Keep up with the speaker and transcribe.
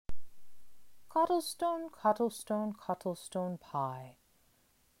Cottlestone, cottlestone, cottlestone pie.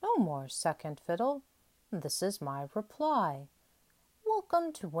 No more second fiddle, this is my reply.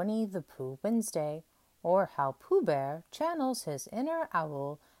 Welcome to Winnie the Pooh Wednesday, or how Pooh Bear channels his inner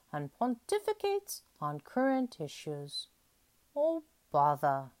owl and pontificates on current issues. Oh,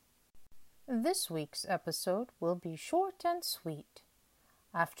 bother. This week's episode will be short and sweet.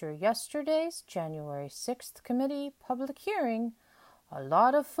 After yesterday's January 6th committee public hearing, a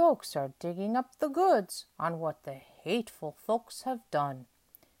lot of folks are digging up the goods on what the hateful folks have done,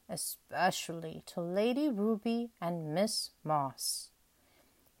 especially to Lady Ruby and Miss Moss.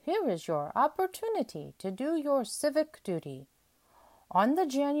 Here is your opportunity to do your civic duty. On the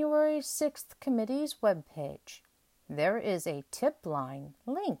January 6th committee's webpage, there is a tip line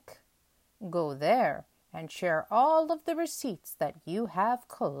link. Go there and share all of the receipts that you have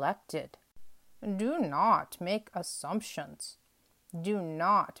collected. Do not make assumptions. Do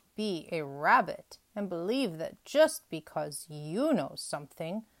not be a rabbit and believe that just because you know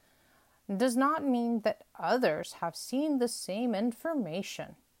something does not mean that others have seen the same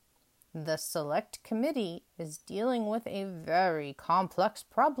information. The Select Committee is dealing with a very complex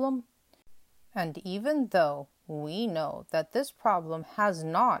problem. And even though we know that this problem has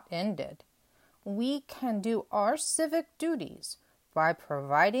not ended, we can do our civic duties by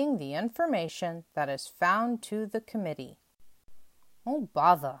providing the information that is found to the committee. Oh,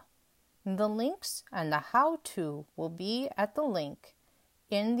 bother. The links and the how-to will be at the link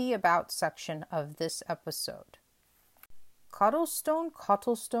in the About section of this episode. Cottlestone,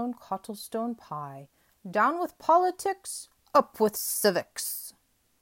 cottlestone, cottlestone pie. Down with politics, up with civics.